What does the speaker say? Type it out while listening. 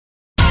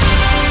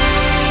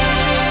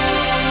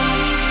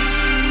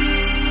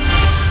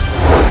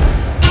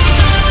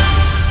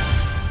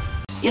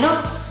You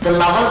know, The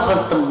Lovers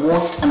was the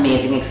most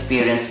amazing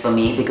experience for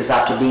me because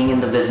after being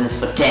in the business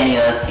for 10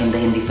 years in the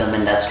Hindi film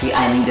industry,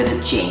 I needed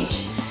a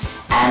change.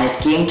 And it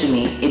came to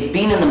me. It's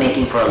been in the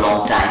making for a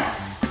long time,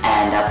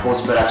 and our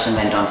post-production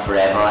went on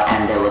forever,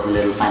 and there was a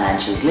little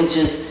financial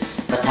glitches,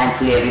 but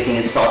thankfully everything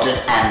is sorted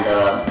and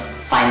the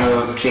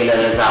final trailer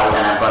is out,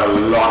 and I've got a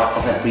lot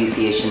of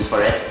appreciation for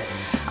it.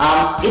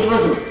 It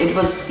was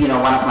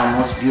one of my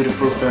most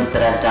beautiful films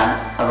that I've done,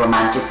 a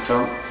romantic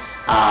film.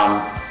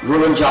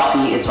 Roland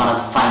Joffé is one of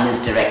the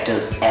finest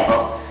directors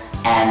ever,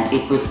 and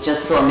it was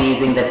just so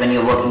amazing that when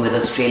you're working with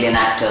Australian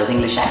actors,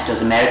 English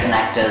actors, American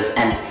actors,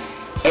 and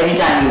every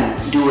time you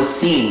do a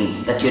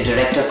scene that your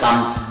director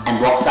comes and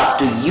walks up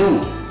to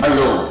you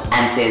alone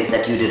and says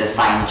that you did a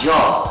fine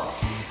job.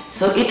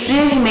 So it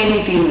really made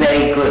me feel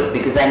very good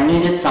because I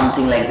needed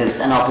something like this,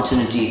 an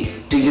opportunity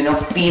to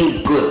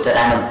feel good that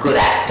I'm a good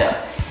actor.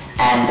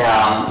 And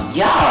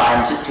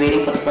I'm just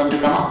waiting for the film to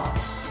come out.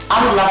 I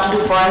would love to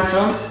do foreign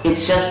films.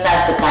 It's just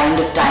that the kind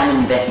of time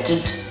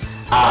investment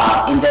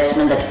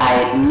that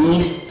I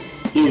need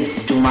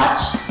is too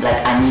much.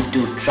 Like, I need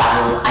to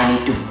travel, I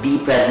need to be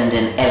present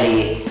in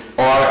LA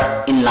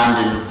or in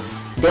London.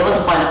 There was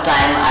a point of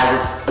time I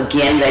was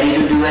again ready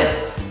to do it,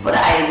 but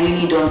I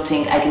really don't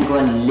think I can go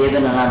and live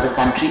in another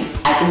country.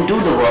 I can do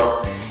the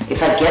work.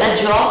 If I get a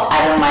job,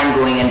 I don't mind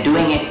going and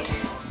doing it,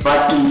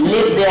 but to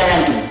live there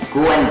and to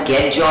go and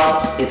get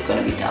jobs, it's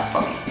going to be tough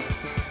for me.